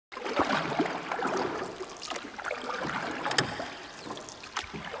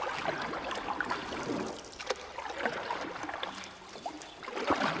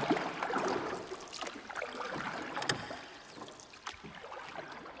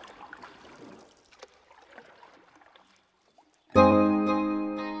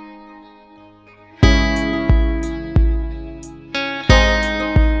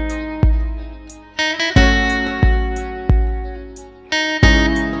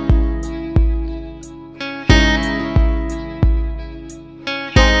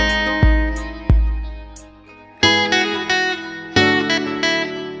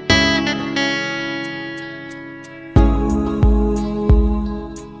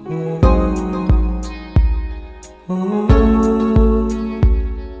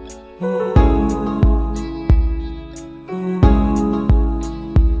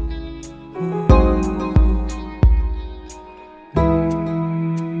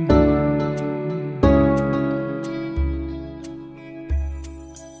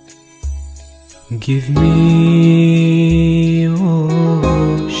Give me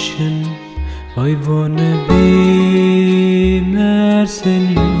ocean, I wanna be immersed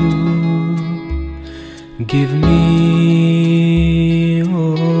in you. Give me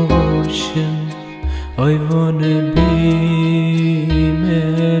ocean, I wanna be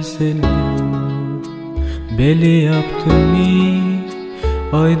immersed in you. Belly up to me,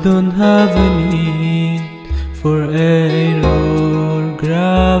 I don't have a need for air or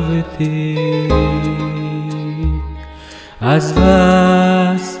gravity. As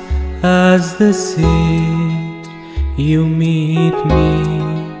vast as the sea, you meet me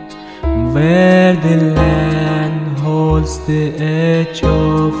where the land holds the edge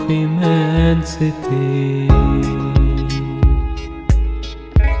of immensity.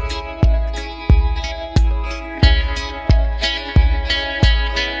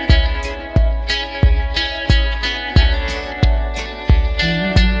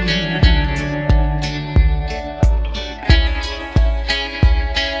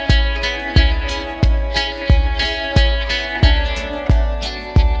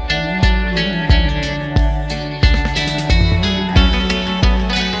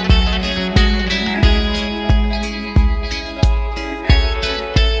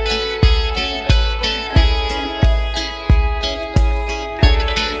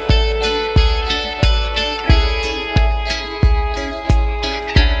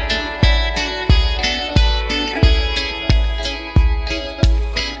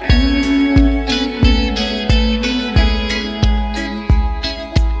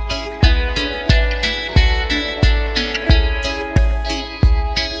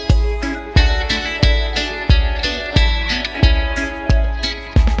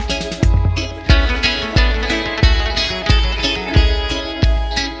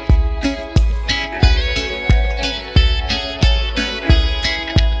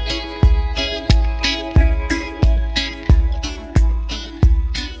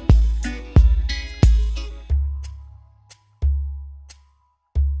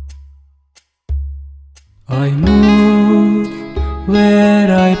 I move where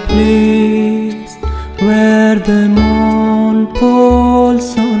I please, where the moon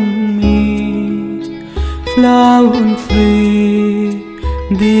pulls on me, flowing free,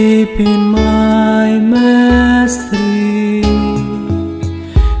 deep in my mastery.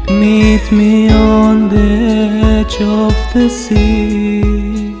 Meet me on the edge of the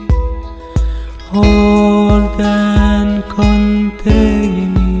sea, hold and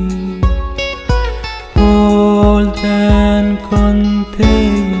contain me. Hold and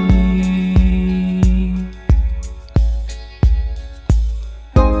contain me.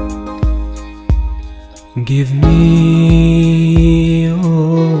 Give me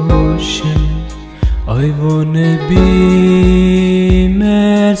ocean, I wanna be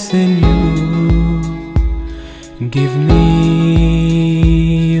immersed in you. Give me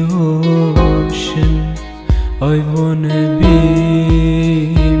ocean, I wanna be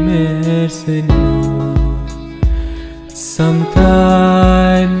immersed in you.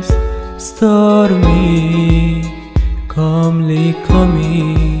 Sometimes stormy, calmly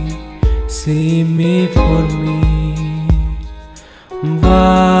coming, see me for me.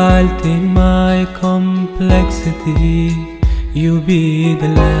 Wild in my complexity, you be the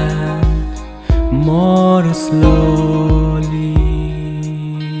land more slowly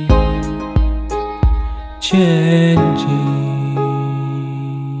changing.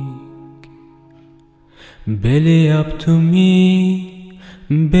 Belly up to me,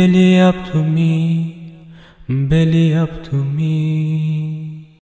 belly up to me, belly up to me.